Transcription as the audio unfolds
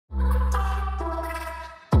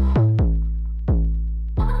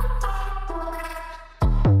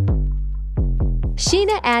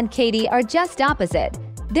and Katie are just opposite.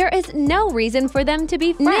 There is no reason for them to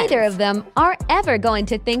be friends. Neither of them are ever going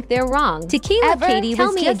to think they're wrong. Tequila Ever? Katie Tell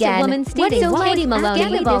was me just again. a woman stating What Katie Maloney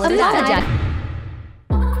Give me this apologized.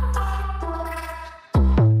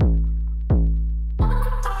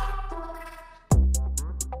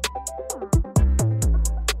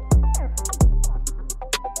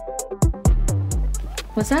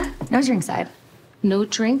 What's that? Nose ring side. No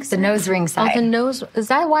drinks? The nose ring side. Oh, the nose. Is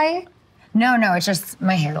that why? No, it's just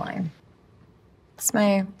my hairline. It's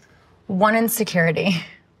my one insecurity.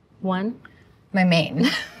 One? My main.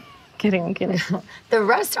 Kidding. The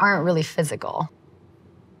rest aren't really physical.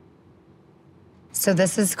 So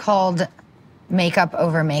this is called makeup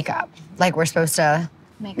over makeup. Like we're supposed to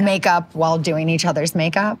make up while doing each other's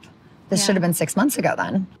makeup. This should have been 6 months ago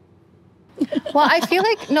then. Well, I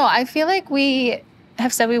feel like we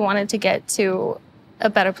have said we wanted to get to a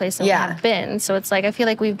better place than we have been. So it's like, I feel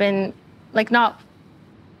like we've been like not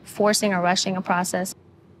forcing or rushing a process.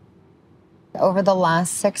 Over the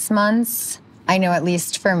last 6 months, I know at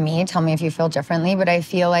least for me, tell me if you feel differently, but I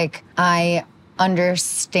feel like I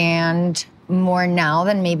understand more now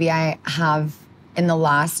than maybe I have in the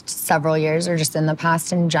last several years or just in the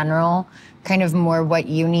past in general, kind of more what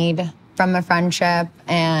you need from a friendship.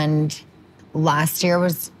 And last year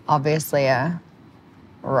was obviously a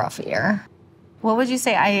rough year. What would you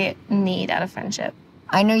say I need out of friendship?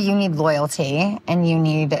 I know you need loyalty and you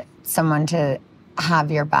need someone to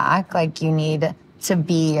have your back. Like you need to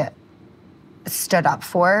be stood up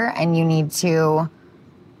for and you need to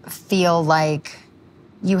feel like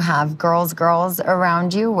you have girls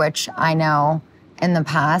around you, which I know in the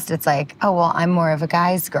past it's like, oh, well, I'm more of a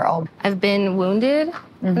guy's girl. I've been wounded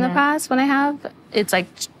in the past when I have. It's like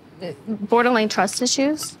borderline trust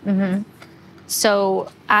issues. So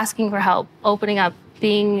asking for help, opening up,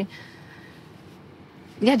 just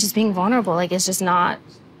being vulnerable, like it's just not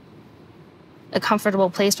a comfortable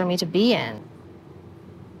place for me to be in.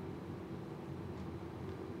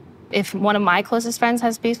 If one of my closest friends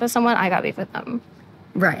has beef with someone, I got beef with them.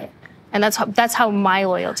 Right. And that's how my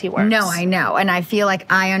loyalty works. No, I know. And I feel like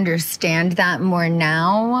I understand that more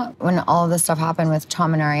now. When all of this stuff happened with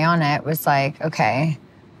Tom and Ariana, it was like, okay,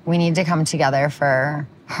 we need to come together for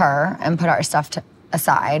her and put our stuff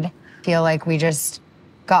aside. I feel like we just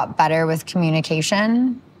got better with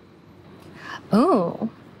communication. Ooh,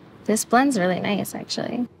 this blend's really nice,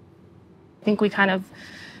 actually. I think we kind of,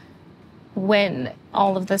 when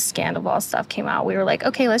all of the scandal stuff came out, we were like,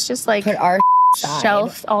 okay, let's just like put our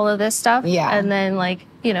shelf all of this stuff. Yeah. And then like,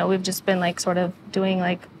 you know, we've just been like sort of doing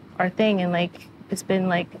like our thing and like, it's been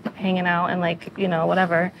like hanging out and like, you know,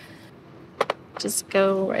 whatever. Just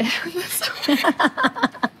go right over this.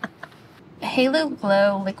 Halo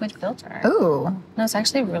Glow Liquid Filter. Ooh. No, it's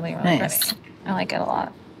actually really, really nice. pretty. I like it a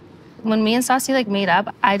lot. When me and Saucy like made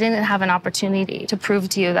up, I didn't have an opportunity to prove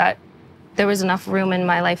to you that there was enough room in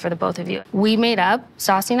my life for the both of you. We made up,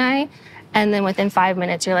 Saucy and I, and then within 5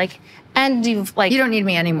 minutes, you're like, and you've like... You don't need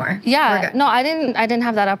me anymore. Yeah. No, I didn't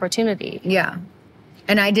have that opportunity. Yeah.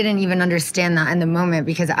 And I didn't even understand that in the moment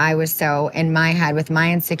because I was so in my head with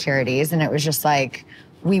my insecurities and it was just like,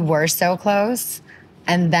 we were so close.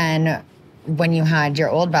 And then when you had your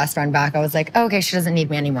old best friend back, I was like, oh, okay, she doesn't need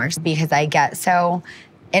me anymore because I get so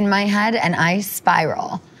in my head and I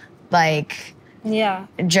spiral. Like, yeah,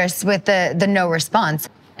 just with the no response.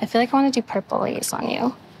 I feel like I want to do purple lace on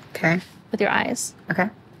you. Okay. With your eyes. Okay.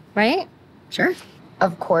 Right? Sure.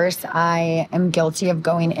 Of course, I am guilty of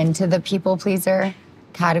going into the people pleaser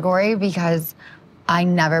category because I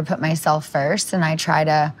never put myself first and I try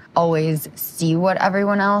to always see what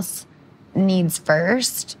everyone else needs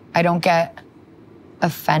first. I don't get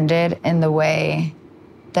offended in the way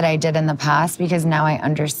that I did in the past because now I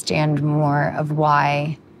understand more of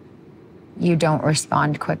why you don't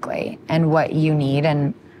respond quickly and what you need.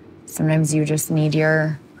 And sometimes you just need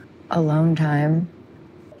your alone time.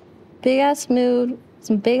 Big ass mood,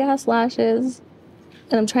 some big ass lashes,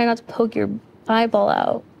 and I'm trying not to poke your eyeball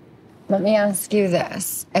out. Let me ask you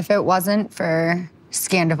this. If it wasn't for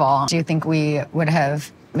Scandival, do you think we would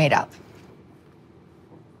have made up?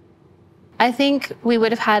 I think we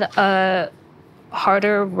would have had a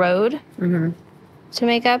harder road to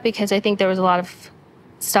make up because I think there was a lot of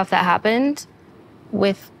stuff that happened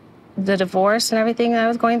with the divorce and everything that I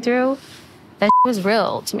was going through. That was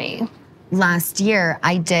real to me. Last year,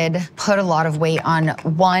 I did put a lot of weight on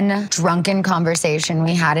one drunken conversation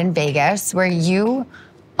we had in Vegas where you,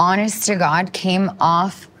 honest to God, came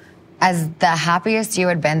off as the happiest you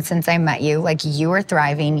had been since I met you. Like you were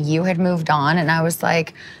thriving, you had moved on, and I was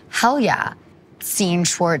like, hell yeah. Seeing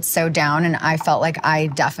Schwartz so down, and I felt like I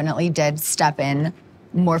definitely did step in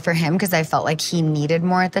more for him because I felt like he needed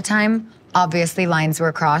more at the time. Obviously, lines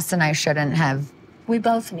were crossed and I shouldn't have. We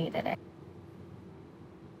both needed it.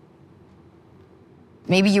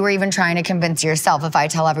 Maybe you were even trying to convince yourself, if I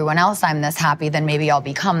tell everyone else I'm this happy, then maybe I'll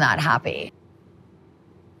become that happy.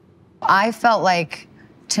 I felt like,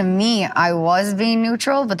 to me, I was being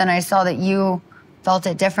neutral, but then I saw that you felt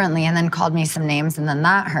it differently and then called me some names, and then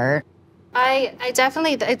that hurt. I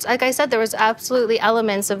definitely, it's like I said, there was absolutely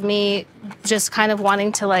elements of me just kind of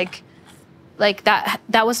wanting to like that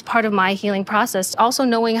was part of my healing process. Also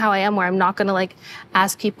knowing how I am, where I'm not gonna like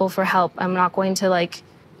ask people for help. I'm not going to like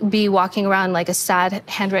be walking around like a sad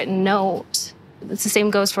handwritten note. It's the same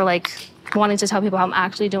goes for like wanting to tell people how I'm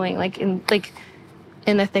actually doing, like in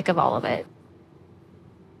the thick of all of it.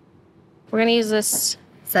 We're gonna use this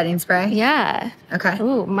Setting spray? Yeah. Okay.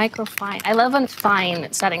 Ooh, microfine. I love a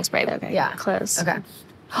fine setting spray. Okay. Yeah. Close. Okay.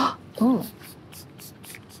 Ooh.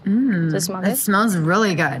 Does it smell good? It smells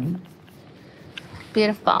really good.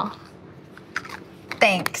 Beautiful.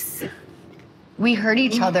 Thanks. We hurt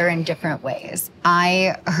each other in different ways.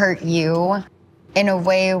 I hurt you in a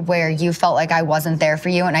way where you felt like I wasn't there for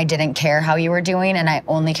you and I didn't care how you were doing and I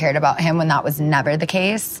only cared about him when that was never the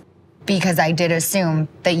case. Because I did assume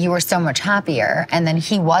that you were so much happier and then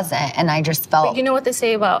he wasn't, and I just felt... But you know what they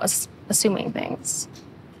say about assuming things?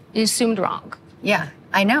 You assumed wrong. Yeah,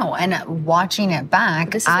 I know, and watching it back,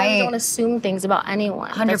 This is why you don't assume things about anyone.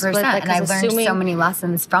 100%, and I learned so many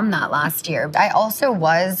lessons from that last year. I also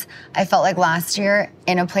I felt like last year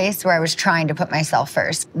in a place where I was trying to put myself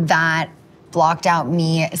first. That blocked out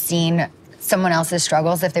me seeing someone else's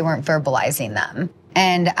struggles if they weren't verbalizing them.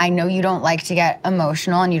 And I know you don't like to get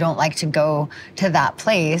emotional and you don't like to go to that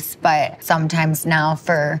place, but sometimes now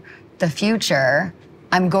for the future,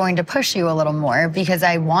 I'm going to push you a little more because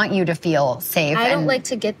I want you to feel safe. I don't like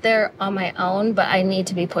to get there on my own, but I need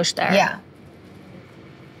to be pushed there. Yeah.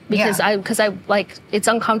 Because I like, it's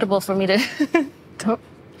uncomfortable for me to, Girl,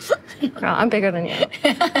 I'm bigger than you.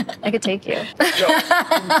 I could take you.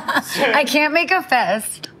 I can't make a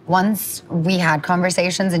fist. Once we had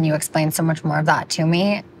conversations and you explained so much more of that to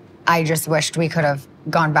me, I just wished we could have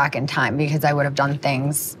gone back in time because I would have done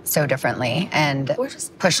things so differently and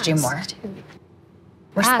pushed you more.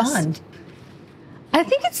 Respond. I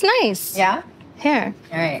think it's nice. Yeah? Here.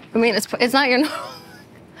 All right. I mean, it's not your...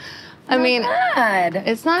 I mean, God.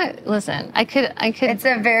 It's not... Listen, I could... It's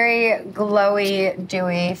a very glowy,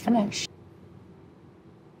 dewy finish.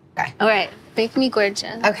 Okay. All right. Make me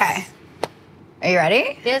gorgeous. Okay. Are you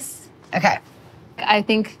ready? Yes. Okay. I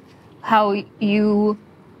think how you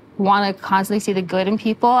want to constantly see the good in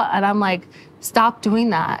people, and I'm like, stop doing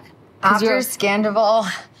that. After Scandival,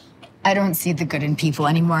 I don't see the good in people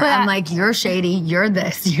anymore. I'm like, you're shady, you're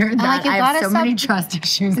this, you're that. I have so many trust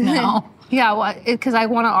issues now. Yeah, well, because I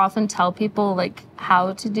want to often tell people like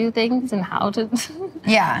how to do things and how to.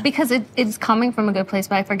 Yeah. Because it's coming from a good place,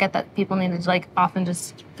 but I forget that people need to like often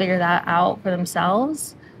just figure that out for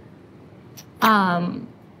themselves.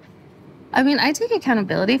 I mean, I take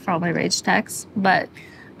accountability for all my rage texts, but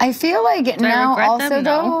I feel like now also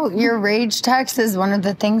though, your rage text is one of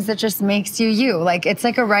the things that just makes you you. Like, it's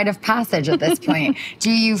like a rite of passage at this point.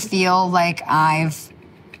 Do you feel like I've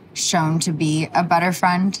shown to be a better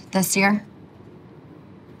friend this year?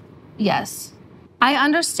 Yes. I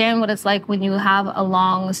understand what it's like when you have a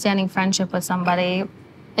long-standing friendship with somebody.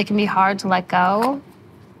 It can be hard to let go.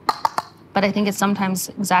 But I think it's sometimes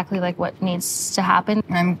exactly like what needs to happen.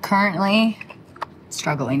 I'm currently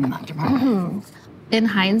struggling in that department. In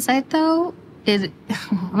hindsight, though,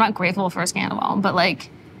 I'm not grateful for Scandal, but like,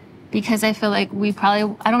 because I feel like we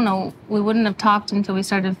probably, I don't know, we wouldn't have talked until we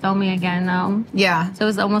started filming again. Yeah. So it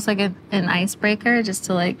was almost like an icebreaker just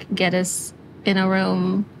to like get us in a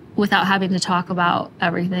room without having to talk about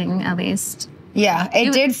everything, at least. Yeah,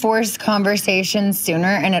 it did force conversations sooner,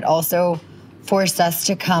 and it also forced us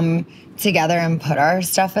to come together and put our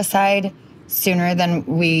stuff aside sooner than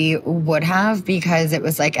we would have, because it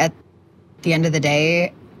was like at the end of the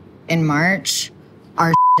day in March,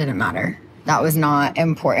 our didn't matter. That was not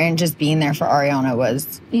important. Just being there for Ariana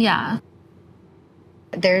was. Yeah.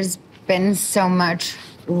 There's been so much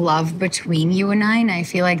love between you and I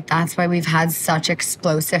feel like that's why we've had such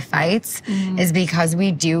explosive fights, is because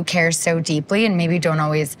we do care so deeply and maybe don't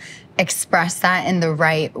always express that in the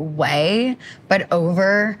right way, but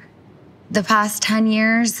over the past 10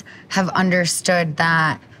 years have understood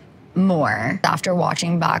that more. After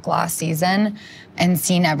watching back last season and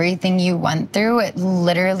seeing everything you went through, it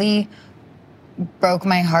literally broke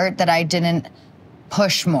my heart that I didn't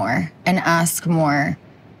push more and ask more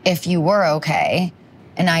if you were okay.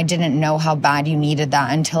 And I didn't know how bad you needed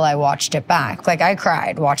that until I watched it back. Like, I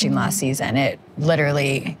cried watching last season. It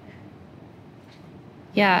literally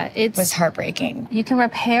was heartbreaking. You can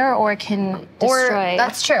repair or it can destroy. Or,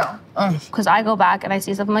 that's true. Because I go back and I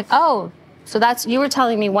see something like, oh, so that's, you were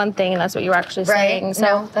telling me one thing and that's what you were actually saying. So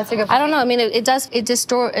no, that's a good point. I don't know. I mean,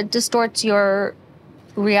 it distorts your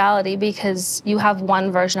reality because you have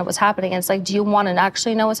one version of what's happening. And it's like, do you want to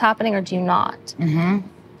actually know what's happening or do you not?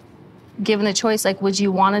 Given the choice, like, would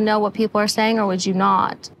you want to know what people are saying or would you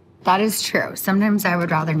not? That is true. Sometimes I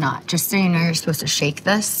would rather not. Just so you know, you're supposed to shake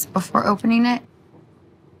this before opening it.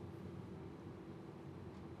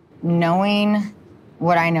 Knowing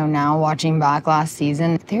what I know now, watching back last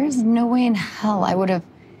season, there's no way in hell I would have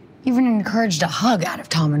even encouraged a hug out of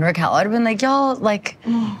Tom and Raquel. I'd have been like, y'all, like,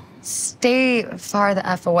 stay far the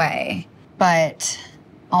F away. But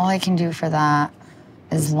all I can do for that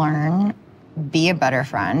is learn, be a better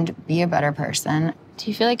friend, be a better person.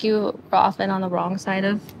 Do you feel like you were often on the wrong side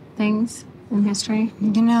of things in history?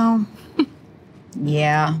 You know,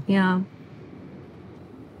 yeah. Yeah.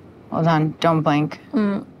 Hold on, don't blink.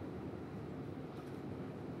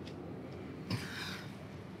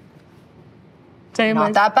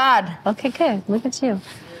 Not that bad. Okay, good. Look at you.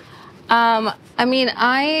 I mean,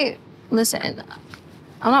 listen,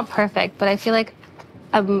 I'm not perfect, but I feel like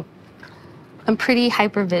I'm pretty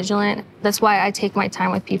hyper vigilant. That's why I take my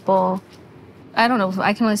time with people. I don't know if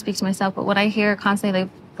I can only speak to myself, but when I hear constantly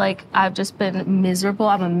like I've just been miserable,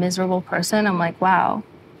 I'm a miserable person, I'm like, wow,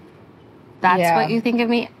 that's what you think of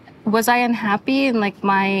me? Was I unhappy in like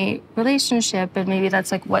my relationship? And maybe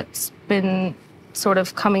that's like what's been sort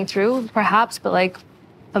of coming through, perhaps, but like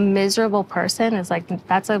a miserable person is like,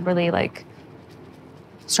 that's a really like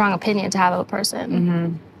strong opinion to have of a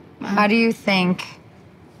person. How do you think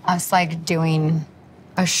us like doing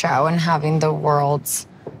a show and having the world's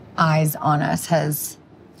eyes on us has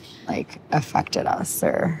like affected us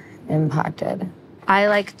or impacted? I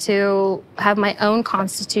like to have my own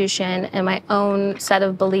constitution and my own set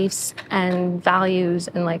of beliefs and values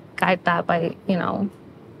and like guide that by, you know,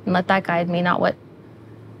 and let that guide me, not what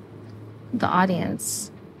the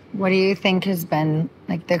audience. What do you think has been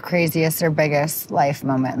like the craziest or biggest life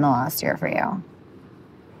moment in the last year for you?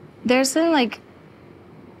 There's been like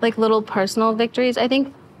little personal victories, I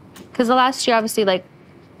think, because the last year, obviously, like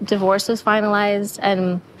divorce was finalized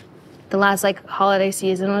and the last like holiday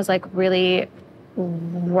season was like really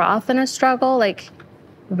rough and a struggle, like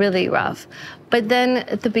really rough. But then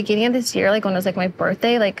at the beginning of this year, like when it was like my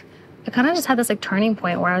birthday, like I kind of just had this like turning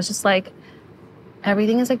point where I was just like,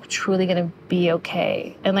 everything is like truly gonna be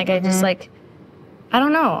okay. And like I just like, I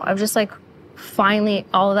don't know, I've just like finally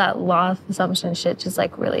all of that law of assumption shit just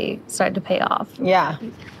like really started to pay off. Yeah.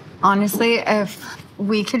 Honestly, if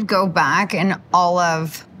we could go back in all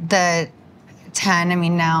of the 10, I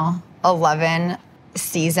mean now 11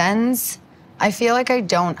 seasons, I feel like I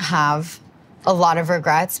don't have a lot of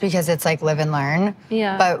regrets because it's like live and learn.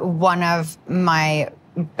 Yeah. But one of my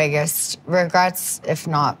biggest regrets, if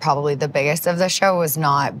not probably the biggest of the show, was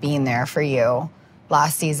not being there for you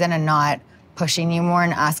last season and not pushing you more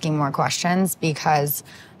and asking more questions because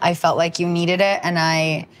I felt like you needed it and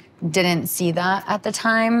I didn't see that at the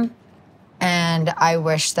time. And I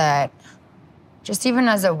wish that just even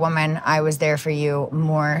as a woman, I was there for you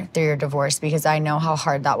more through your divorce because I know how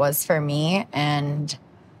hard that was for me. And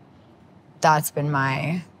that's been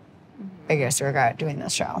my biggest regret doing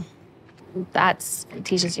this show. That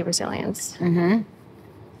teaches you resilience.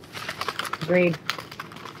 Agreed.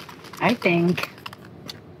 I think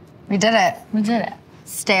we did it. We did it.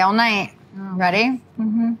 Stay all night. Ready?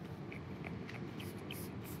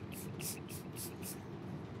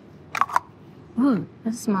 Ooh,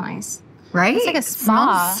 this smells nice. Right? It's like a It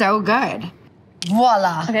spa. smells so good.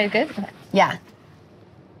 Voila. Okay, good. Yeah.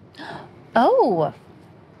 Oh,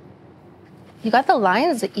 you got the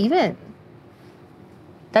lines even.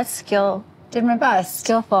 That's skillful. Did my best.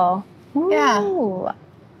 Yeah. Ooh.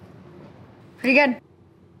 Pretty good.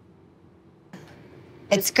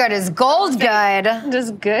 It's good as gold good.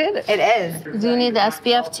 Just good. It is. Do you need the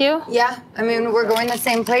SPF too? Yeah. I mean, we're going the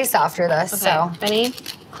same place after this, so. Ready?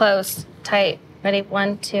 Close. Tight. Ready?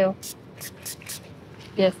 1, 2.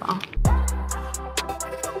 Beautiful.